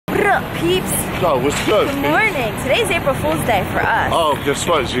What up, peeps? Oh, what's good? Good morning. Today's April Fool's Day for us. Oh, guess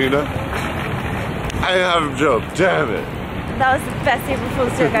what, Gina? I didn't have a joke. Damn it. That was the best April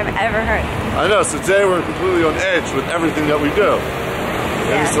Fool's joke I've ever heard. I know. So today we're completely on edge with everything that we do.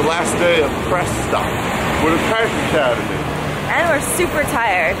 And it's the last day of press stop. We're the Prank Academy. And we're super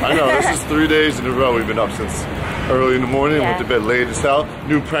tired. I know. This is 3 days in a row. We've been up since early in the morning. Yeah. Went to bed late as hell.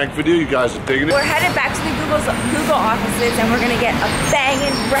 New prank video. You guys are digging it. We're headed back to the Google offices and we're gonna get a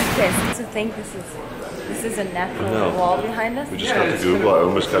banging breakfast. To think this is a natural wall behind us. We just got to Google. I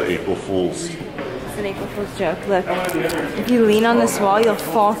almost got April Fool's. It's an April Fool's joke. Look, if you lean on this wall, you'll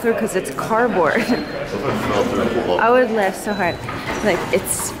fall through because it's cardboard. I would laugh so hard. Like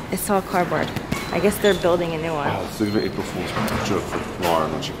it's all cardboard. I guess they're building a new one. Oh, think of an April Fool's joke for Lauren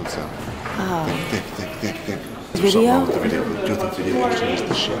when she comes out. Oh. Think. Video? Do the video and change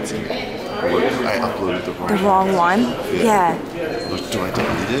the shit. I uploaded the wrong one? Yeah. Do I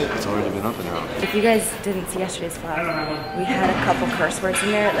delete it? It's already been up and out. If you guys didn't see yesterday's vlog, we had a couple curse words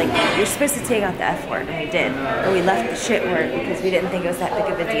in there. Like, you're supposed to take out the F word, and we did. But we left the shit word because we didn't think it was that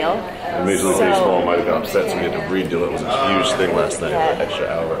big of a deal. Major League Baseball might have been upset, so we had to redo it. It was a huge thing last night, an extra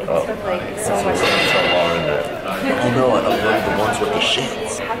hour. It took like so much time. Lauren that. Oh no, I uploaded the ones with the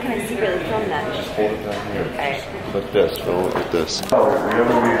shits. How can I secretly film that? Just hold it down here. Okay. Like this, film it like this. Oh, we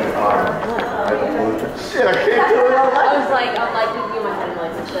haven't even I uploaded it. Shit, I can't do it. I'm like, thinking in my head,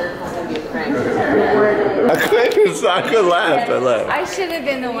 like, this is gonna be a prank. I could laugh. I laughed. I should have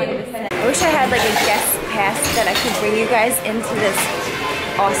been the one to say. I wish I had like a guest pass that I could bring you guys into this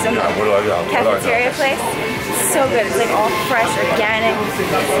awesome cafeteria place. It's so good. It's like all fresh, organic. It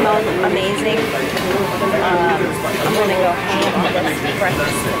smells amazing. I'm gonna go ham on this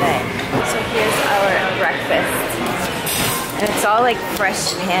breakfast today. So here's our breakfast. And it's all like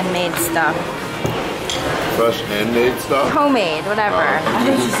fresh handmade stuff. Fresh handmade stuff? Homemade, whatever. I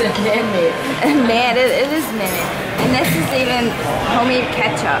think you said handmade. Man, it is made. And this is even homemade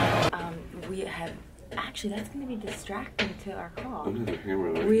ketchup. We have, actually that's gonna be distracting to our call.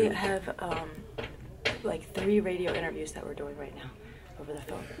 We have like 3 radio interviews that we're doing right now over the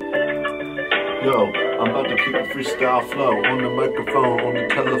phone. Yo, I'm about to keep a freestyle flow on the microphone, on the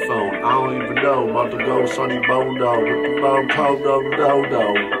telephone. I don't even know, about to go Sonny Bondo with the bone cold on the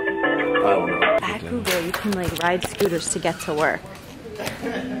dodo. I don't know. At Google, you can like ride scooters to get to work.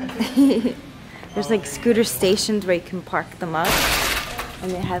 There's like scooter stations where you can park them up,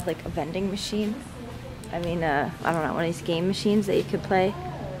 and they have like a vending machine. I mean, I don't know, one of these game machines that you could play.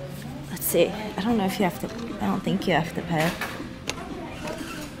 Let's see. I don't know if you have to. I don't think you have to pay.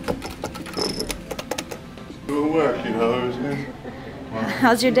 Good work, you know what I'm saying?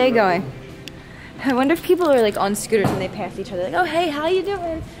 How's your day going? I wonder if people are like on scooters and they pass each other like, oh hey, how you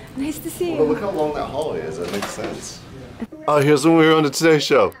doing? Nice to see you. Well, look how long that hallway is. That makes sense. Oh, here's when we were on the Today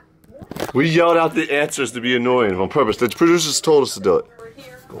Show. We yelled out the answers to be annoying on purpose. The producers told us to do it.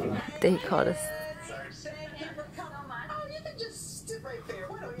 They called us.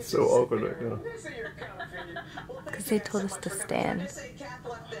 It's so awkward right now. Because they told us to stand.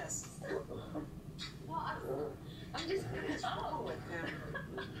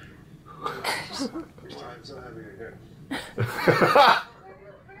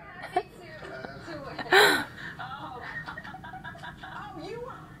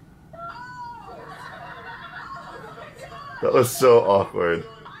 That was so awkward.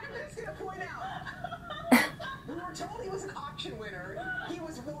 We were told he was an auction winner. He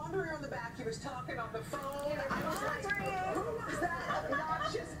was wandering around the back. He was talking on the phone. I was like, who was that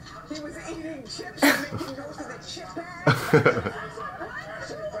obnoxious? He was eating chips and making noise of the chip bag.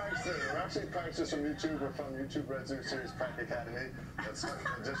 We're actually pranksters from YouTube. We're from YouTube Red Zoo series Prank Academy. That's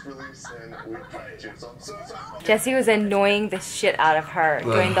just released and we pranked you. So I'm so sorry. Jesse was annoying the shit out of her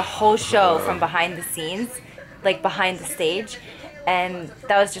during the whole show from behind the scenes, like behind the stage. And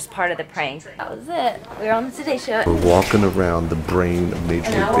that was just part of the prank. That was it. We were on the Today Show. We're walking around the brain of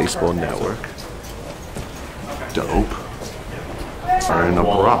Major League Baseball Network. Dope. Wearing a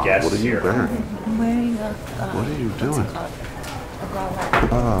bra. What are you wearing? I'm wearing a... What are you doing?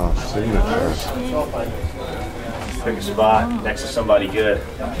 Oh, signatures. Pick a spot next to somebody good.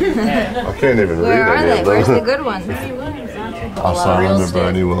 I can't even read where are any they? of Where's them. the good ones? I'll sign under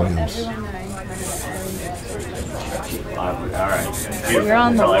Bernie Williams. Alright. You're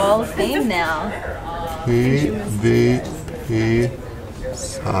on the Wall of Fame now. PVP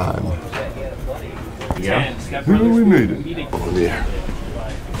sign. Yeah. We made it. Oh, yeah.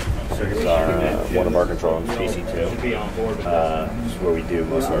 So here's one of our control rooms, PC2. This is where we do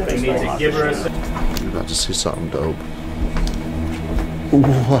most of our baseball. You're about to see something dope.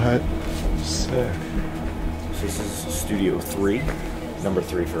 What? Sick. This is Studio 3. Number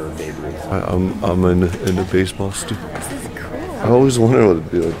 3 for Babe Ruth. I'm in the baseball studio. This is cool. I always wonder what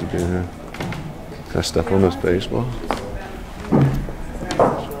it'd be like to be in here. Can I step on this baseball?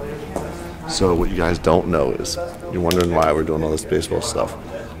 So what you guys don't know is, you're wondering why we're doing all this baseball stuff.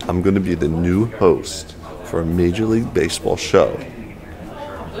 I'm going to be the new host for a Major League Baseball show.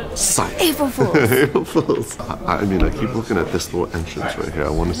 April Fools. April Fools. I mean, I keep looking at this little entrance right here. I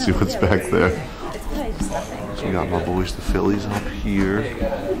want to see what's back there. It's probably just nothing. So we got my boys, the Phillies, up here.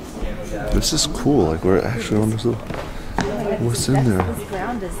 This is cool. Like, we're actually on this little... What's in there? This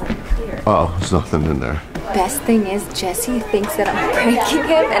ground is like clear. Oh, there's nothing in there. Best thing is Jesse thinks that I'm pranking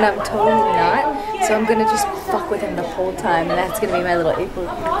him, and I'm totally not. So I'm gonna just fuck with him the whole time, and that's gonna be my little April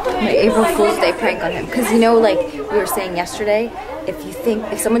Fool's Day prank on him. Cause you know, like we were saying yesterday,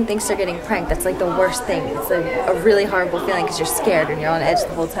 if someone thinks they're getting pranked, that's like the worst thing. It's like a really horrible feeling because you're scared and you're on edge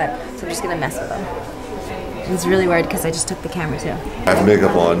the whole time. So I'm just gonna mess with him. He's really worried because I just took the camera too. I have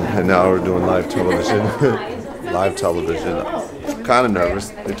makeup on, and now we're doing live television. Live television. I'm kind of nervous.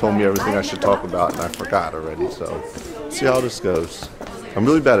 They told me everything I should talk about, and I forgot already. So, see how this goes. I'm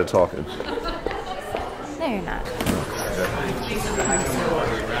really bad at talking. No, you're not.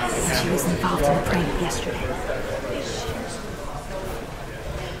 She was involved in a prank yesterday.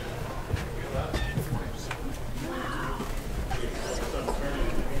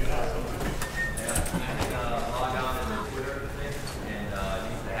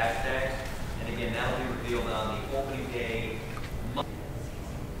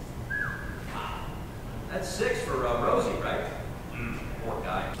 That's 6 for Rosie, right? Poor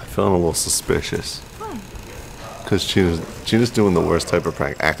guy. I'm feeling a little suspicious. Because Gina's doing the worst type of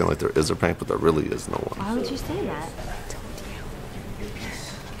prank, acting like there is a prank, but there really is no one. Why would you say that?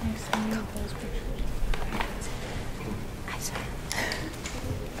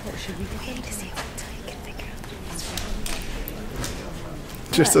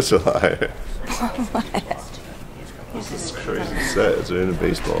 You're such a liar. This is crazy set. It's in a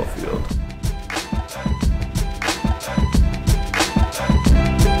baseball field.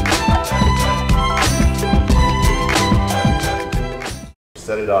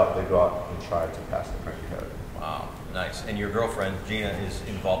 Set it up, they go out and try to pass the prank code. Wow, nice. And your girlfriend, Gina, is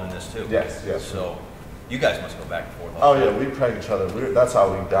involved in this too? Yes, yes. So, you guys must go back and forth. Oh yeah, we prank each other. That's how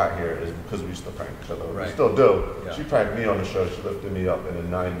we got here, is because we used to prank each other. Right. We still do. Yeah. She pranked me on the show. She lifted me up in a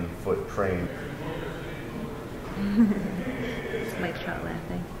 90-foot crane. Mike Trout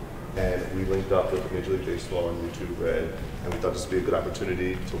laughing. And we linked up with Major League Baseball and YouTube Red, and we thought this would be a good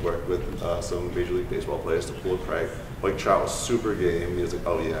opportunity to work with some Major League Baseball players to pull a prank. Mike Trout was super game. He was like,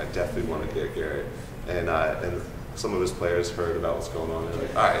 oh yeah, I definitely want to get Garrett. And some of his players heard about what's going on. They're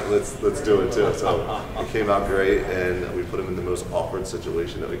like, all right, let's do it too. So it came out great, and we put him in the most awkward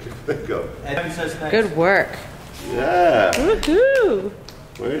situation that we could think of. And says thanks. Good work. Yeah. Woohoo!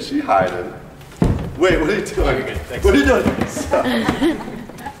 Where is she hiding? Wait, what are you doing? What are you doing?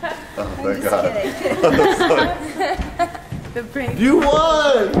 Oh, thank God. The prank. You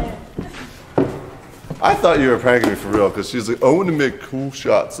won! I thought you were pranking me for real, because she's like, I want to make cool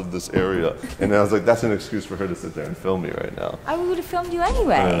shots of this area. And I was like, that's an excuse for her to sit there and film me right now. I would have filmed you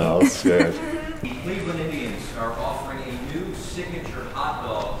anyway. I know, I was scared. Cleveland Indians are offering a new signature hot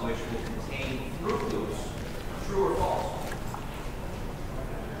dog which will contain Fruit Loops. True or false?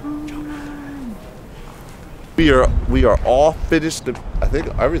 We are all finished, I think,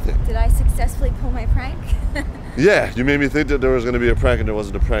 everything. Did I successfully pull my prank? Yeah, you made me think that there was going to be a prank and there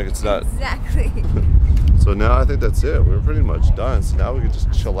wasn't a prank. It's not. Exactly. So now I think that's it. We're pretty much done. So now we can just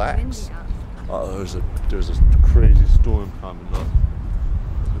chillax. Oh, there's a crazy storm coming up.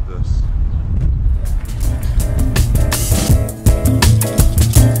 Look at this.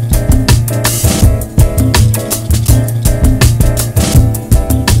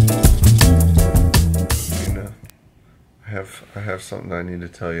 I have something I need to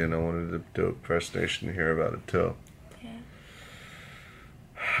tell you, and I wanted to do a press nation to hear about it too. Okay.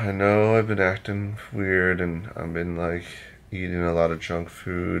 I know I've been acting weird, and I've been like eating a lot of junk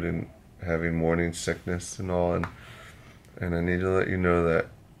food and having morning sickness and all, and I need to let you know that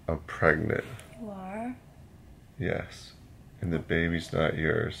I'm pregnant. You are? Yes, and the baby's not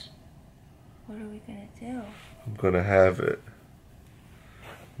yours. What are we gonna do? I'm gonna have it.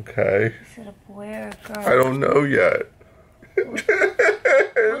 Okay? Is it a boy or a girl? I don't know yet. What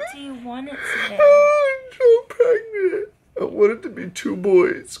do you want it to be? I'm so pregnant. I want it to be 2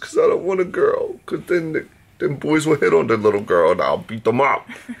 boys, because I don't want a girl, because then boys will hit on the little girl and I'll beat them up.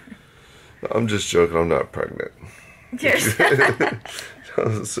 I'm just joking, I'm not pregnant. It's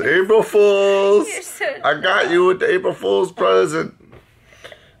April Fools! You're so I got you with the April Fool's present.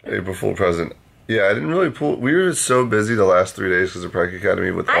 April Fool present. Yeah, I didn't really pull. We were so busy the last 3 days because of Prank Academy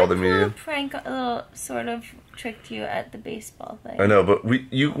with all the media. I prank a little sort of tricked you at the baseball thing. I know, but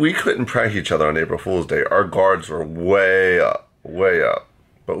we couldn't prank each other on April Fool's Day. Our guards were way up, way up.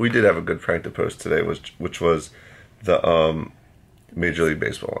 But we did have a good prank to post today, which was the Major League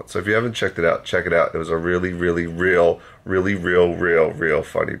Baseball one. So if you haven't checked it out, check it out. It was a really, really real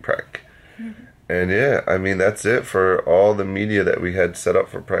funny prank. And yeah, I mean, that's it for all the media that we had set up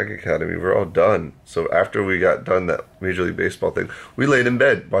for Prank Academy. We're all done. So after we got done that Major League Baseball thing, we laid in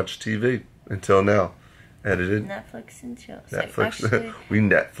bed, watched TV until now. Edited. Netflix and chill. Netflix. We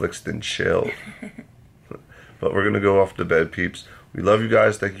Netflixed and chilled. But we're going to go off to bed, peeps. We love you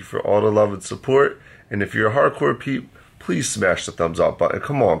guys. Thank you for all the love and support. And if you're a hardcore peep, please smash the thumbs up button.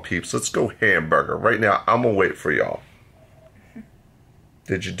 Come on, peeps. Let's go hamburger. Right now, I'm going to wait for y'all.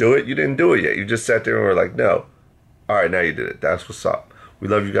 Did you do it? You didn't do it yet. You just sat there and were like, no. All right, now you did it. That's what's up. We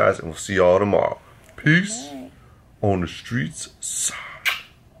love you guys, and we'll see y'all tomorrow. Peace on the streets side.